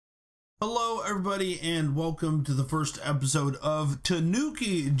Hello everybody and welcome to the first episode of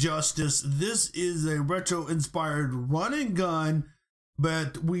Tanuki Justice. This is a retro inspired run and gun,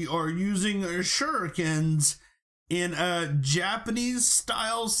 but we are using shurikens in a Japanese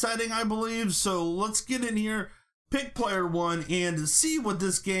style setting, I believe. So let's get in here, pick player one and see what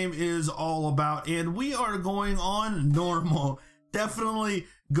this game is all about. And we are going on normal, definitely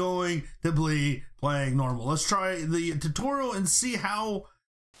going to be playing normal. Let's try the tutorial and see how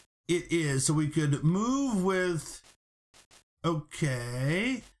it is. So we could move with,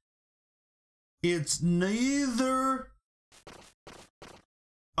 okay, it's neither,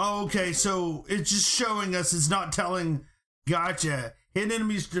 okay, so it's just showing us, it's not telling, gotcha, hit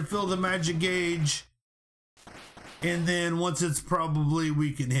enemies to fill the magic gauge, and then once it's probably,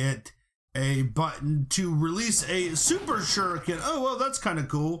 we can hit a button to release a super shuriken. Oh, well, that's kind of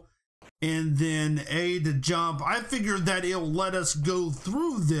cool. And then A to jump. I figured that it'll let us go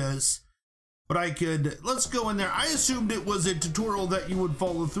through this, but I could, let's go in there. I assumed it was a tutorial that you would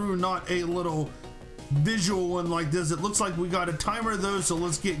follow through, not a little visual one like this. It looks like we got a timer though, so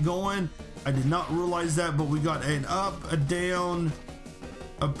let's get going. I did not realize that, but we got an up, a down,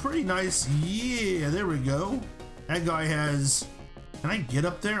 a pretty nice, yeah, there we go. That guy has, can I get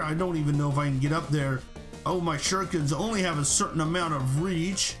up there? I don't even know if I can get up there. Oh, my shurikens only have a certain amount of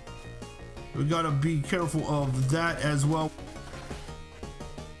reach. We gotta be careful of that as well.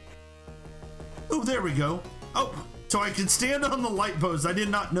 Oh, there we go. Oh, so I can stand on the light post. I did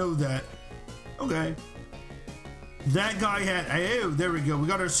not know that. Okay. That guy had, oh, there we go. We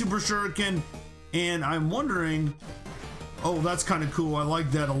got our super shuriken, and I'm wondering, oh, that's kind of cool. I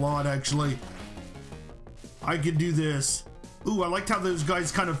like that a lot, actually. I could do this. Ooh, I liked how those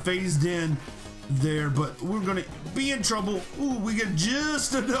guys kind of phased in there, but we're gonna be in trouble. Ooh, we get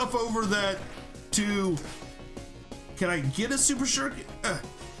just enough over that to, can I get a super shuriken?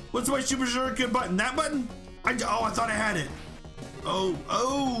 What's my super shuriken button? That button? Oh, I thought I had it. Oh,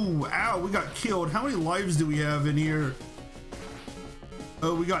 ow, we got killed. How many lives do we have in here?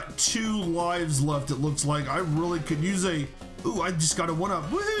 Oh, we got 2 lives left, it looks like. I really could use a, ooh, I just got a 1-up,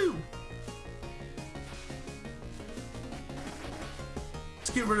 woohoo! Let's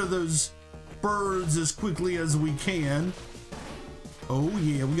get rid of those birds as quickly as we can. Oh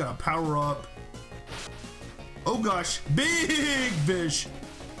yeah, we got a power up. Oh gosh, big fish.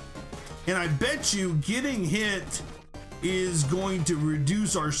 And I bet you getting hit is going to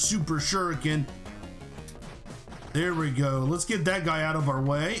reduce our super shuriken. There we go. Let's get that guy out of our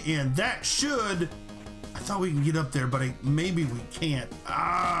way. And that should, I thought we can get up there, but maybe we can't.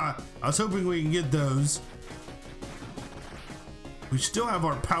 I was hoping we can get those. We still have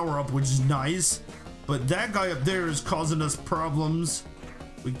our power up, which is nice, but that guy up there is causing us problems.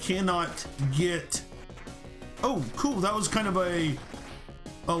 We cannot get, oh, cool. That was kind of a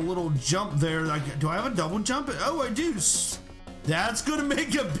little jump there. Do I have a double jump? Oh, I do. That's gonna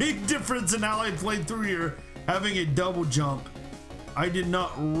make a big difference in how I play through here, having a double jump. I did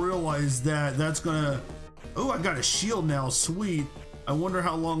not realize that. That's gonna, oh, I got a shield now, sweet. I wonder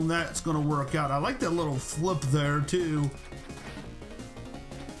how long that's gonna work out. I like that little flip there too.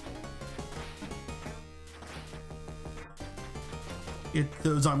 Get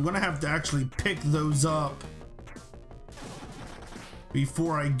those, I'm gonna have to actually pick those up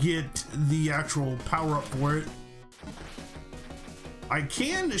before I get the actual power up for it. I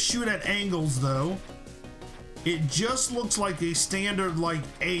can shoot at angles though. It just looks like a standard like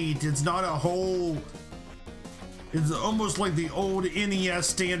 8. It's not a whole, it's almost like the old NES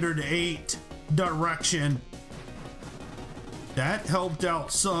standard 8 direction. That helped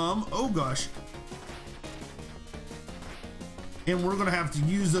out some. Oh gosh. And we're gonna have to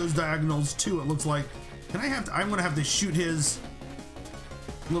use those diagonals too, it looks like. Can I have to, I'm gonna have to shoot his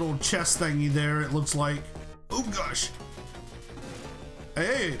little chest thingy there, it looks like. Oh gosh.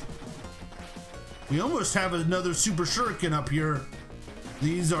 Hey. We almost have another super shuriken up here.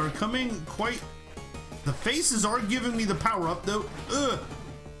 These are coming quite, the faces are giving me the power up though.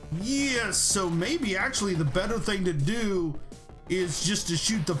 Yes, so maybe actually the better thing to do is just to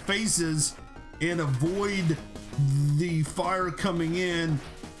shoot the faces and avoid the fire coming in,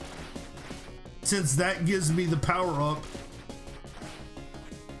 since that gives me the power up.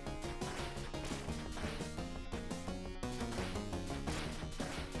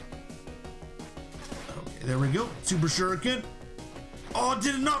 Okay, there we go. Super shuriken. Oh,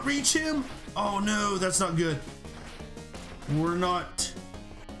 did it not reach him? Oh no, that's not good. We're not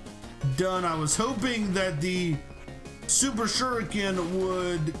done. I was hoping that the super shuriken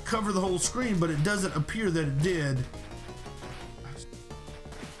would cover the whole screen, but it doesn't appear that it did.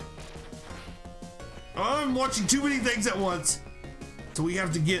 I'm watching too many things at once. So we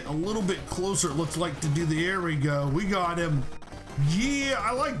have to get a little bit closer, it looks like, to do the, there we go. We got him. Yeah,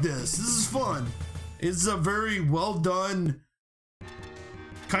 I like this. This is fun. It's a very well done,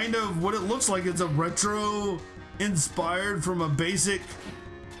 kind of what it looks like. It's a retro inspired from a basic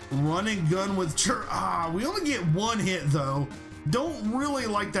run and gun with we only get one hit though. Don't really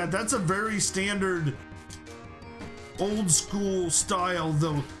like that. That's a very standard old school style,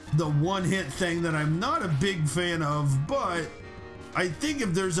 the one hit thing that I'm not a big fan of, but I think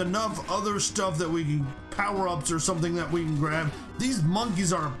if there's enough other stuff that we can, power-ups or something that we can grab. These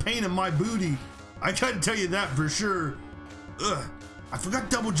monkeys are a pain in my booty. I gotta tell you that for sure. Ugh, I forgot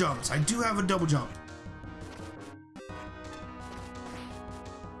double jumps. I do have a double jump.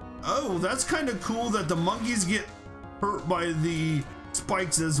 Oh, that's kind of cool that the monkeys get hurt by the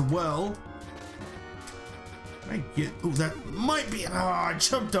spikes as well. I get, oh, that might be, I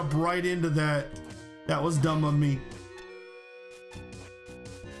jumped up right into that. That was dumb of me.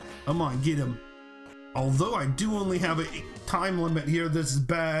 Come on, get him. Although I do only have a time limit here, this is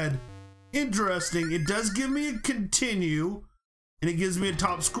bad. Interesting, it does give me a continue, and it gives me a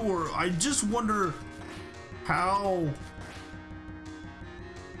top score. I just wonder how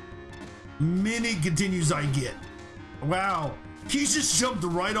many continues I get. Wow, he just jumped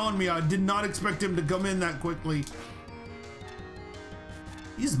right on me. I did not expect him to come in that quickly.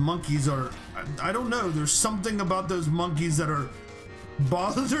 These monkeys are, I don't know, there's something about those monkeys that are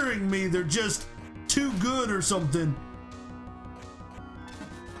bothering me. They're just too good or something.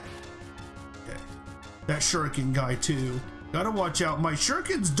 Okay. That shuriken guy too. Gotta watch out. My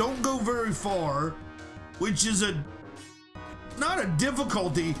shurikens don't go very far, which is not a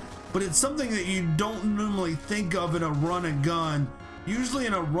difficulty, but it's something that you don't normally think of in a run and gun. Usually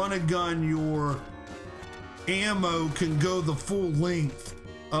in a run and gun, your ammo can go the full length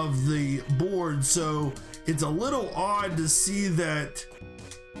of the board, so it's a little odd to see that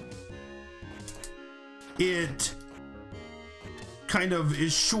it kind of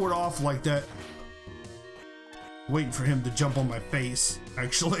is short off like that. Waiting for him to jump on my face,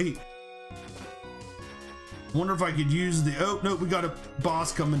 actually. Wonder if I could use the, oh no, we got a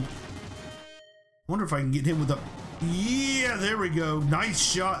boss coming. Wonder if I can get him with a, yeah, there we go. Nice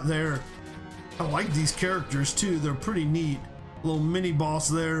shot there. I like these characters too. They're pretty neat. Little mini boss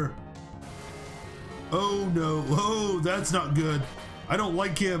there. Oh no, oh, that's not good. I don't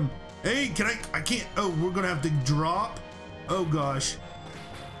like him. Hey, can I can't, oh, we're gonna have to drop. Oh gosh.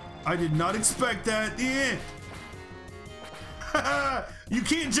 I did not expect that. Yeah. You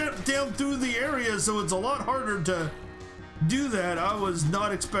can't jump down through the area, so it's a lot harder to do that. I was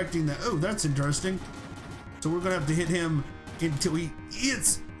not expecting that. Oh, that's interesting. So we're gonna have to hit him until he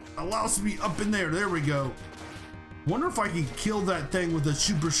allows me up in there. There we go. Wonder if I can kill that thing with a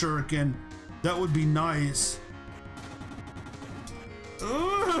super shuriken. That would be nice.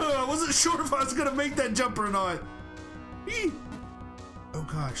 I wasn't sure if I was gonna make that jump or not. Eee. Oh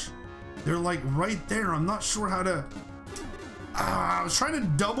gosh, they're like right there. I'm not sure how to. I was trying to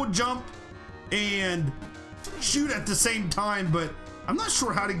double jump and shoot at the same time, but I'm not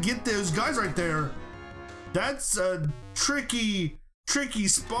sure how to get those guys right there. That's a tricky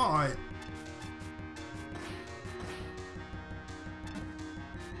spot.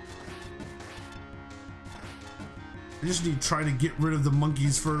 I just need to try to get rid of the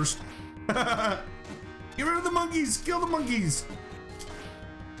monkeys first. Get rid of the monkeys! Kill the monkeys!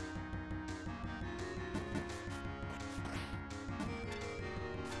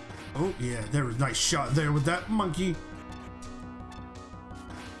 Oh yeah, there was a nice shot there with that monkey.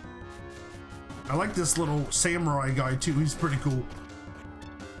 I like this little samurai guy too, he's pretty cool.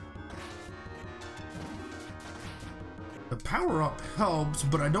 The power-up helps,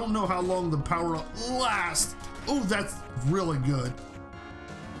 but I don't know how long the power-up lasts. Oh, that's really good.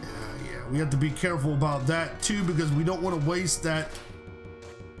 Yeah, we have to be careful about that too, because we don't want to waste that.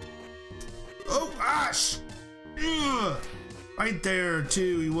 Oh, gosh! Ugh. Right there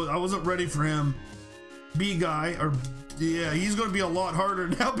too. I wasn't ready for him. B guy, or yeah, he's gonna be a lot harder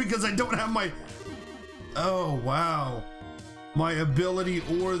now because I don't have my, oh wow, my ability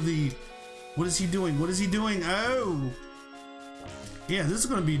or the, what is he doing? What is he doing? Oh, yeah, this is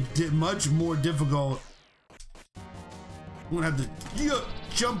gonna be much more difficult. I'm gonna have to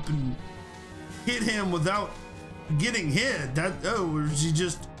jump and hit him without getting hit. That, oh, or is he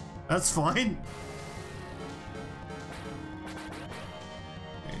just, that's fine.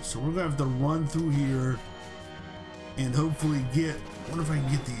 So we're gonna have to run through here and hopefully get, I wonder if I can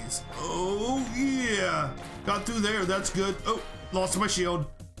get these. Oh yeah, got through there, that's good. Oh, lost my shield,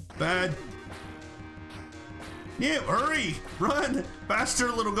 bad. Yeah, hurry, run faster,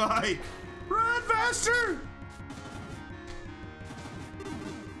 little guy, run faster.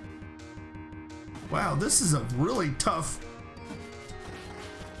 Wow, this is a really tough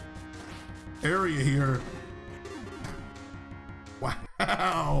area here.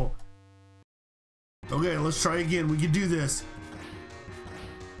 Wow. Okay, let's try again. We can do this.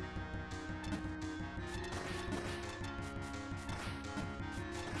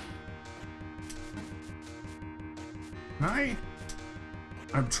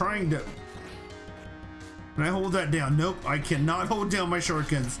 I'm trying to. Can I hold that down? Nope, I cannot hold down my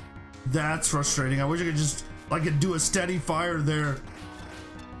shurikens. That's frustrating. I wish I could just like do a steady fire there.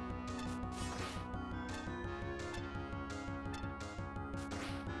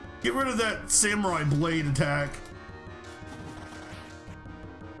 Get rid of that samurai blade attack.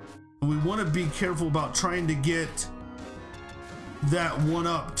 We want to be careful about trying to get that one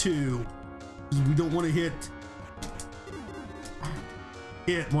up too, because we don't want to hit.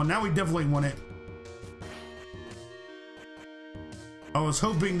 Well, now we definitely want it. I was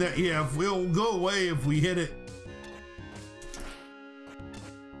hoping that, yeah, if we'll go away if we hit it.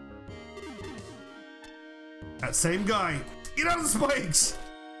 That same guy, get out of the spikes.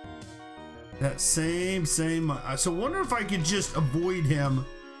 That same. So I wonder if I could just avoid him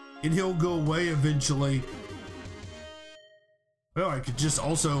and he'll go away eventually. Well, I could just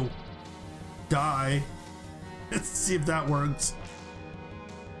also die. Let's see if that works.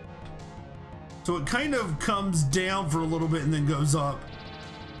 So it kind of comes down for a little bit and then goes up.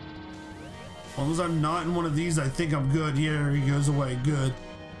 As long as I'm not in one of these, I think I'm good. Yeah, he goes away. Good.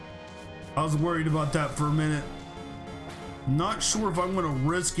 I was worried about that for a minute. Not sure if I'm going to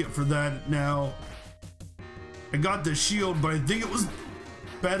risk it for that now. I got the shield, but I think it was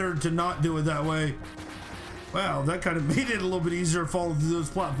better to not do it that way. Wow, that kind of made it a little bit easier to follow through those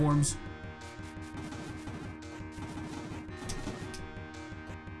platforms.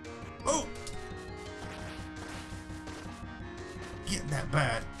 Oh! Getting that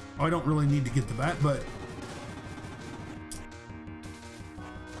bat. Oh, I don't really need to get the bat, but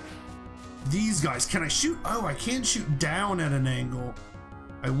these guys, can I shoot? Oh, I can shoot down at an angle.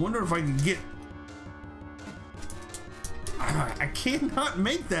 I wonder if I can get. I cannot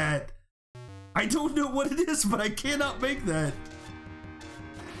make that. I don't know what it is, but I cannot make that.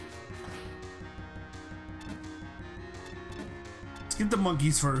 Let's get the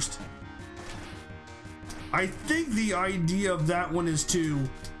monkeys first. I think the idea of that one is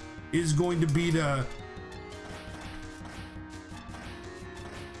going to be to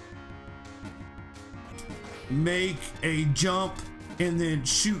make a jump and then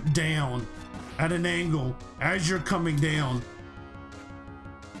shoot down at an angle as you're coming down.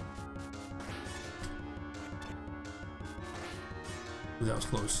 Ooh, that was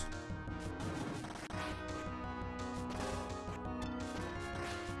close.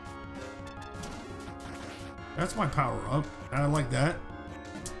 That's my power up. I like that.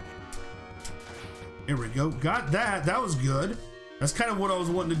 Here we go. Got that. That was good. That's kind of what I was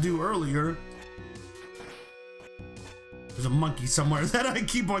wanting to do earlier. There's a monkey somewhere that I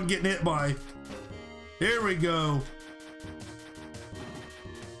keep on getting hit by. There we go.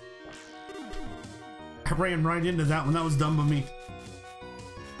 I ran right into that one. That was dumb of me.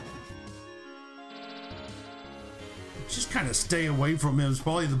 Just kind of stay away from him is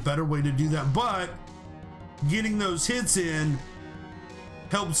probably the better way to do that. But getting those hits in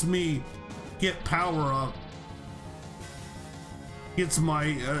helps me get power up. Gets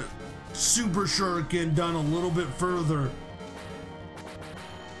my super shuriken done a little bit further.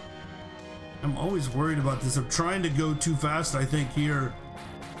 I'm always worried about this. I'm trying to go too fast, I think, here.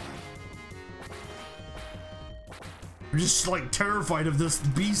 I'm just like terrified of this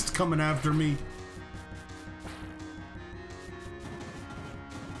beast coming after me.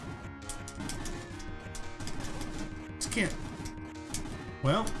 Just can't.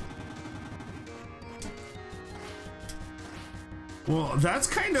 Well, that's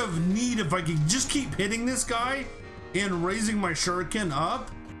kind of neat if I could just keep hitting this guy and raising my shuriken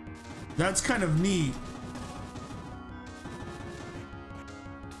up. That's kind of neat.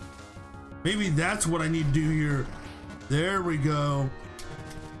 Maybe that's what I need to do here. There we go.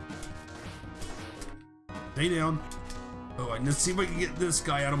 Stay down. Oh, let's see if I can get this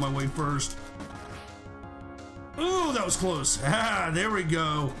guy out of my way first. Oh, that was close. Ah, there we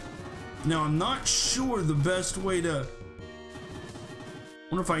go. Now, I'm not sure the best way to.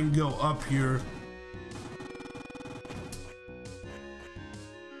 I wonder if I can go up here.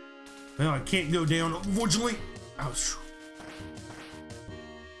 No, I can't go down, unfortunately. Ouch.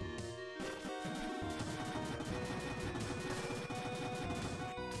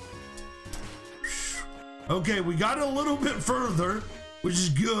 Okay, we got a little bit further, which is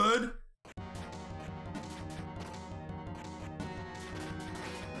good.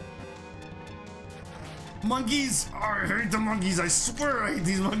 Monkeys! Oh, I hate the monkeys. I swear I hate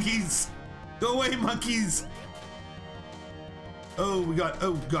these monkeys. Go away, monkeys. Oh, we got,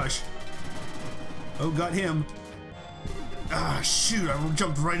 oh gosh. Oh, got him. Ah, shoot, I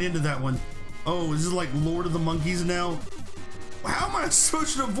jumped right into that one. Oh, is this like Lord of the Monkeys now? How am I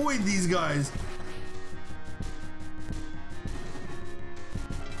supposed to avoid these guys?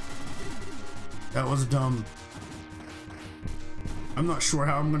 That was dumb. I'm not sure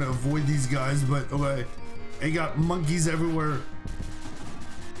how I'm gonna avoid these guys, but okay. They got monkeys everywhere.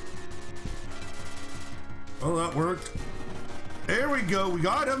 Oh, that worked. There we go, we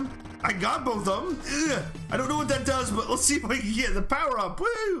got him. I got both of them. Ugh. I don't know what that does, but let's see if I can get the power up.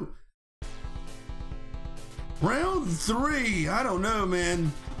 Woo! Round 3. I don't know,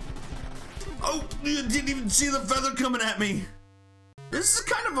 man. Oh, you didn't even see the feather coming at me. This is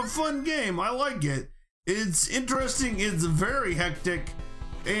kind of a fun game. I like it. It's interesting. It's very hectic.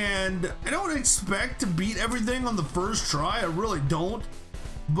 And I don't expect to beat everything on the first try. I really don't.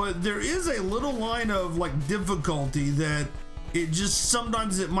 But there is a little line of like difficulty that it just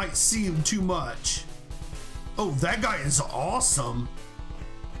sometimes it might seem too much. Oh, that guy is awesome.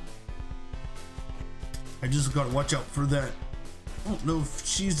 I just gotta watch out for that. I don't know if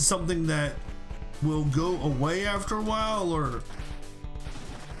she's something that will go away after a while or...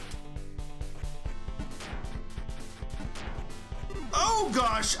 Oh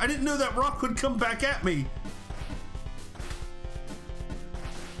gosh, I didn't know that rock would come back at me.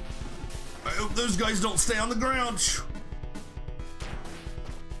 I hope those guys don't stay on the ground.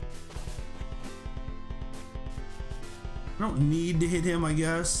 I don't need to hit him, I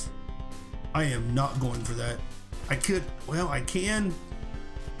guess. I am not going for that. I could, well, I can.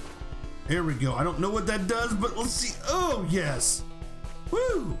 There we go. I don't know what that does, but let's see. Oh, yes.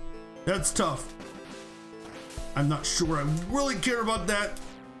 Woo! That's tough. I'm not sure I really care about that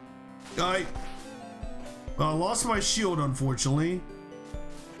guy. Well, I lost my shield, unfortunately.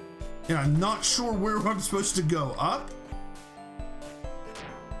 And I'm not sure where I'm supposed to go. Up?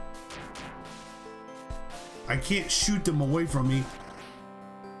 I can't shoot them away from me.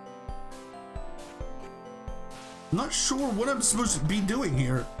 I'm not sure what I'm supposed to be doing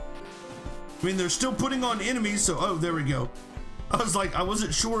here. I mean, they're still putting on enemies, so... Oh, there we go. I was like, I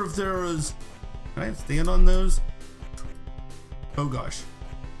wasn't sure if there was... Can I stand on those? Oh, gosh.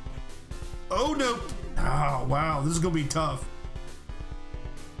 Oh, no. Oh, wow. This is going to be tough.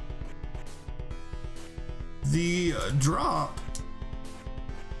 The drop...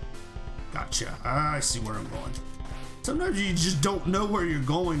 Gotcha. I see where I'm going. Sometimes you just don't know where you're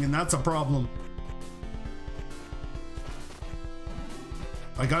going, and that's a problem.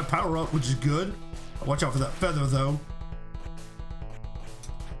 I got power up, which is good. Watch out for that feather, though.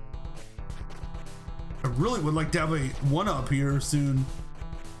 I really would like to have a one-up here soon.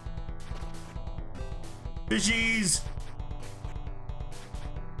 Fishies!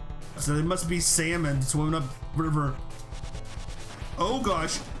 So they must be salmon swimming up river. Oh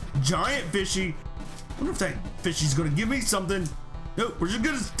gosh, giant fishy. I wonder if that fishy's gonna give me something. Nope, we're just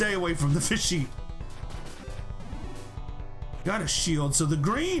gonna stay away from the fishy. Got a shield, so the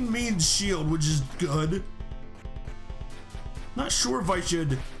green means shield, which is good. Not sure if I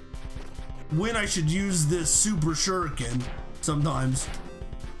should, when I should use this super shuriken sometimes.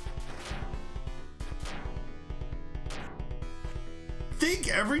 I think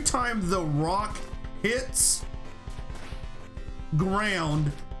every time the rock hits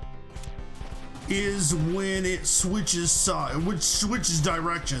ground is when it switches side, which switches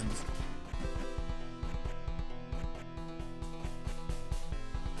directions.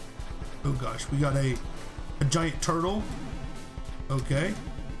 Oh gosh, we got a giant turtle. Okay.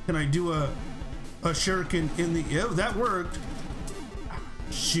 Can I do a shuriken in the... Oh, that worked.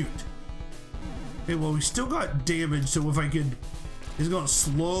 Shoot. Okay, well, we still got damage, so if I could... He's gonna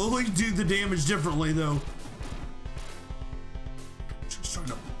slowly do the damage differently, though. Just trying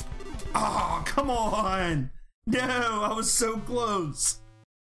to... Oh, come on! No, I was so close.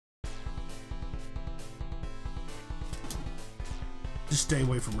 Just stay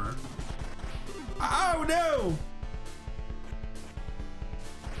away from her. Oh no!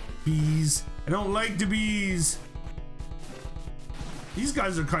 Bees. I don't like the bees. These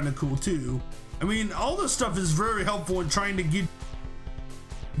guys are kind of cool too. I mean, all this stuff is very helpful in trying to get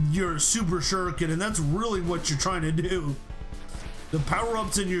your super shuriken, and that's really what you're trying to do. The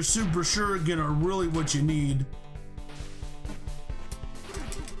power-ups in your super shuriken are really what you need.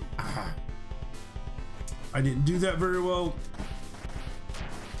 Ah. I didn't do that very well.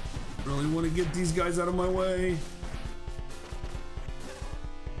 Really want to get these guys out of my way.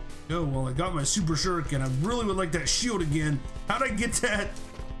 Oh, well, I got my super shuriken. I really would like that shield again. How'd I get that?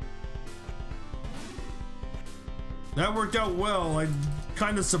 That worked out well. I'm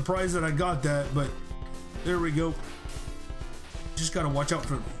kind of surprised that I got that, but there we go. Just gotta watch out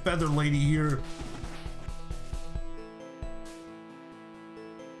for Feather Lady here.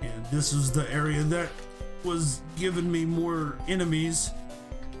 And this is the area that was giving me more enemies.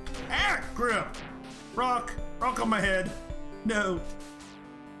 Ah, grip! Rock! Rock on my head. No.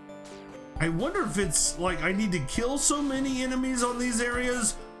 I wonder if it's like I need to kill so many enemies on these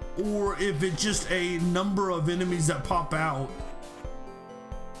areas, or if it's just a number of enemies that pop out.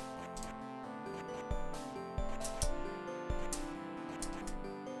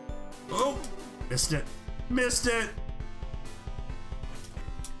 Oh, missed it. Missed it.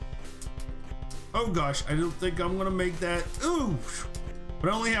 Oh gosh, I don't think I'm gonna make that. Ooh,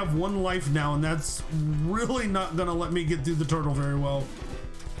 but I only have one life now, and that's really not gonna let me get through the turtle very well.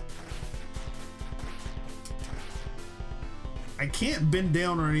 I can't bend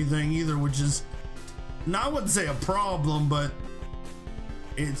down or anything either, which is, I wouldn't say a problem, but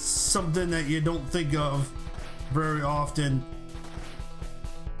it's something that you don't think of very often.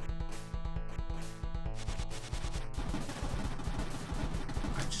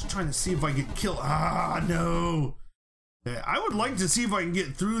 I'm just trying to see if I get killed. Ah, no. I would like to see if I can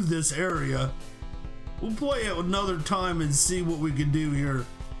get through this area. We'll play it another time and see what we can do here.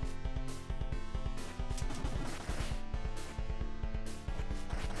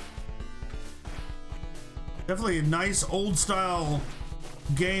 Definitely a nice old style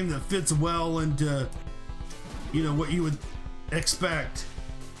game that fits well into, you know, what you would expect.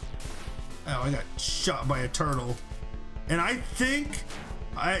 Oh, I got shot by a turtle. And I think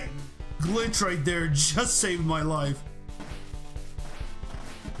glitch right there just saved my life.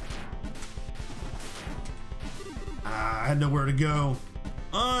 I had nowhere to go.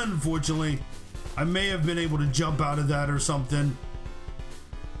 Unfortunately, I may have been able to jump out of that or something.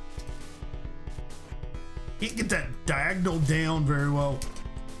 Can't get that diagonal down very well.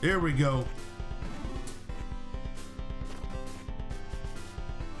 There we go.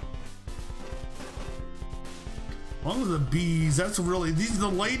 As long as the bees, that's really, these, the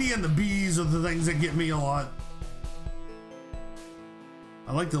lady and the bees are the things that get me a lot.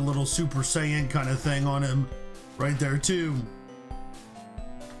 I like the little Super Saiyan kind of thing on him right there too.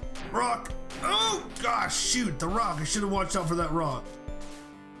 Rock. Oh gosh, shoot, the rock. I should have watched out for that rock.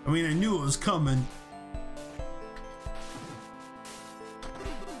 I mean, I knew it was coming.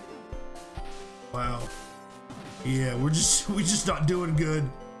 Wow. Yeah, we're just not doing good.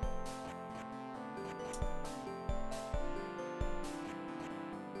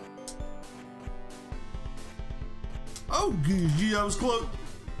 Oh, gee, that was close.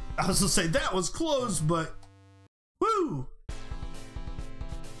 I was gonna say that was close, but woo!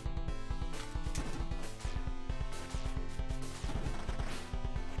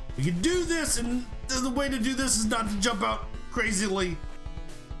 We can do this, and the way to do this is not to jump out crazily.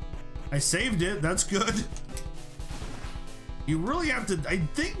 I saved it, that's good. You really have to, I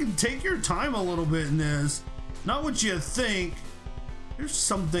think, take your time a little bit in this. Not what you think. There's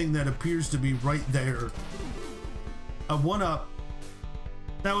something that appears to be right there. A 1-up.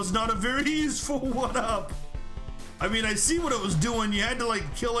 That was not a very useful 1-up. I mean, I see what it was doing. You had to like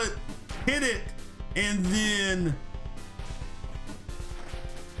kill it, hit it, and then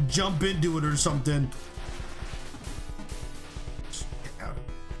jump into it or something. Get out of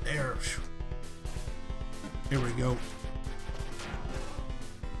there. Here we go.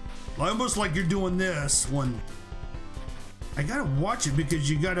 Almost like you're doing this one. I gotta watch it because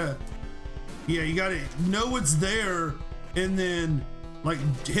you gotta, yeah, you gotta know it's there and then like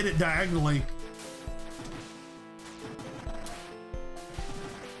hit it diagonally.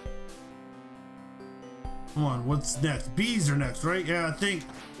 Come on, what's next? Bees are next, right? Yeah, I think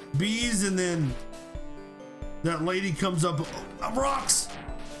bees, and then that lady comes up, rocks,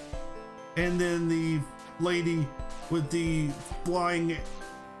 and then the lady with the flying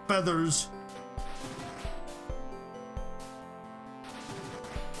feathers.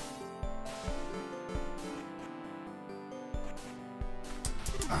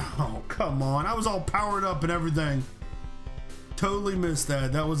 Oh, come on. I was all powered up and everything. Totally missed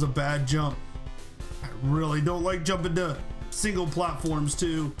that. That was a bad jump. I really don't like jumping to single platforms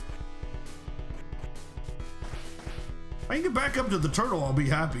too. If I can get back up to the turtle, I'll be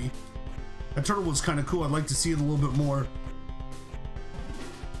happy. That turtle was kind of cool. I'd like to see it a little bit more.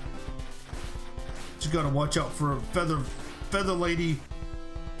 Just gotta watch out for a feather lady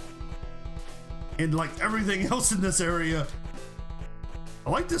and like everything else in this area. I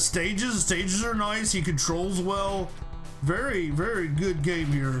like the stages. The stages are nice. He controls well. Very, very good game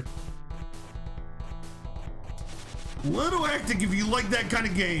here. Little hectic if you like that kind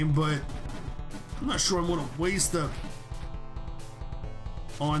of game, but I'm not sure I want to waste the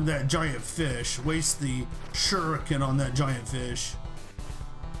on that giant fish. Waste the shuriken on that giant fish.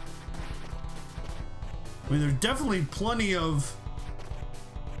 I mean, there's definitely plenty of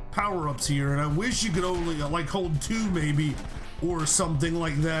power-ups here, and I wish you could only like hold 2 maybe, or something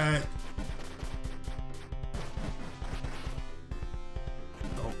like that.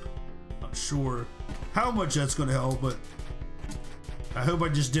 Oh, not sure how much that's going to help, but I hope I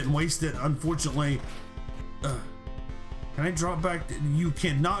just didn't waste it. Unfortunately, can I drop back? You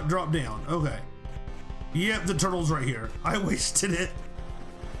cannot drop down. Okay. Yep, the turtle's right here. I wasted it.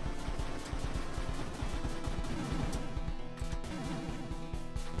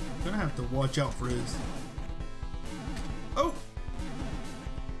 Gonna have to watch out for his. Oh!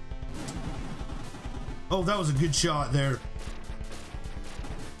 Oh, that was a good shot there.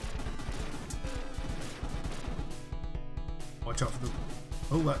 Watch out for the.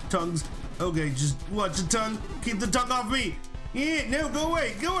 Oh, that tongues. Okay, just watch the tongue. Keep the tongue off me. Yeah, no, go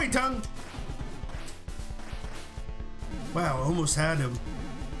away, tongue. Wow, almost had him.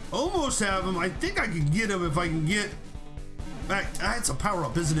 Almost have him. I think I can get him if I can get back. It's a power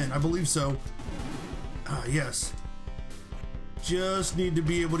up, isn't it? I believe so. Yes. Just need to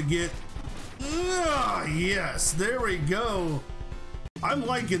be able to get. Yes, there we go. I'm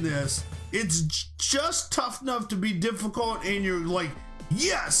liking this. It's just tough enough to be difficult, and you're like,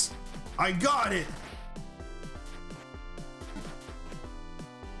 yes, I got it.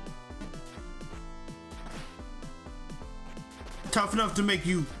 Tough enough to make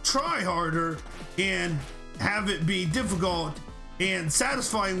you try harder and have it be difficult and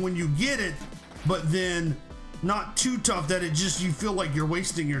satisfying when you get it, but then not too tough that it just you feel like you're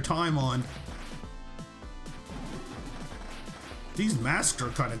wasting your time on. These masks are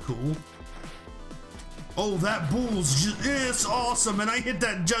kind of cool. Oh, that bull's just, it's awesome, and I hit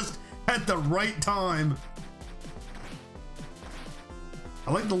that just at the right time.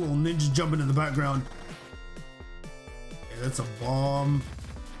 I like the little ninja jumping in the background. Yeah, that's a bomb.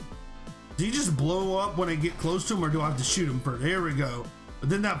 Do you just blow up when I get close to him, or do I have to shoot him first? There we go. But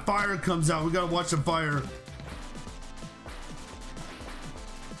then that fire comes out. We gotta watch the fire.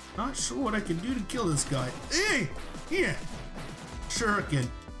 Not sure what I can do to kill this guy. Hey, yeah, shuriken.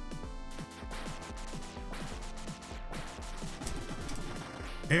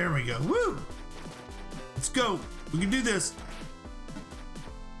 There we go. Woo! Let's go. We can do this.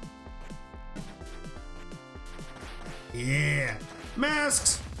 Yeah.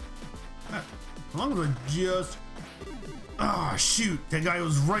 Masks. As long as I just. Ah, shoot. That guy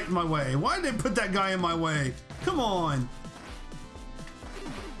was right in my way. Why did they put that guy in my way? Come on.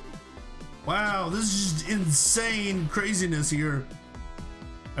 Wow, this is just insane craziness here.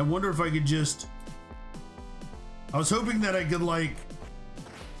 I wonder if I could just. I was hoping that I could like,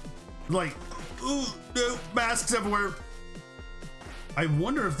 ooh, no, masks everywhere. I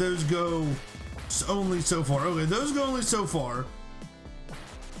wonder if those go only so far. Okay, those go only so far.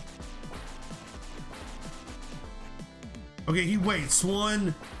 Okay, he waits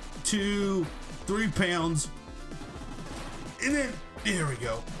 1, 2, 3 pounds. And then, there we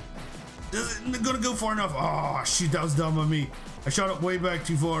go. Isn't gonna go far enough. Oh, shoot, that was dumb of me. I shot up way back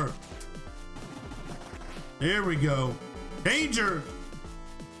too far. There we go. Danger!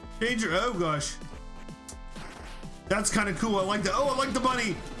 Danger, oh gosh. That's kind of cool. I like that. Oh, I like the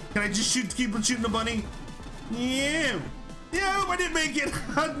bunny. Can I just keep on shooting the bunny? Yeah. No, I didn't make it.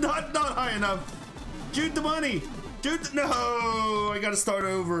 not high enough. Shoot the bunny. No, I gotta start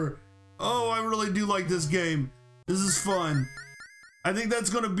over. Oh, I really do like this game. This is fun. I think that's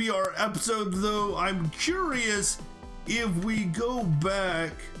gonna be our episode, though. I'm curious if we go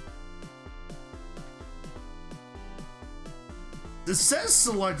back. It says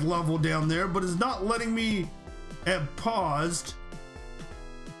select level down there, but it's not letting me have paused.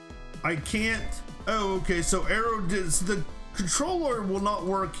 I can't. Oh, okay. So arrow the controller will not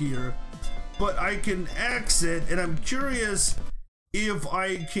work here, but I can exit, and I'm curious if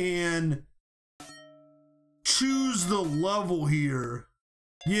I can choose the level here.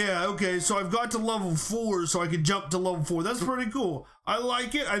 Yeah, okay, so I've got to level 4, so I can jump to level 4. That's pretty cool. I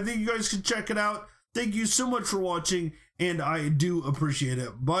like it. I think you guys should check it out. Thank you so much for watching, and I do appreciate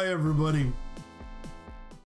it. Bye, everybody.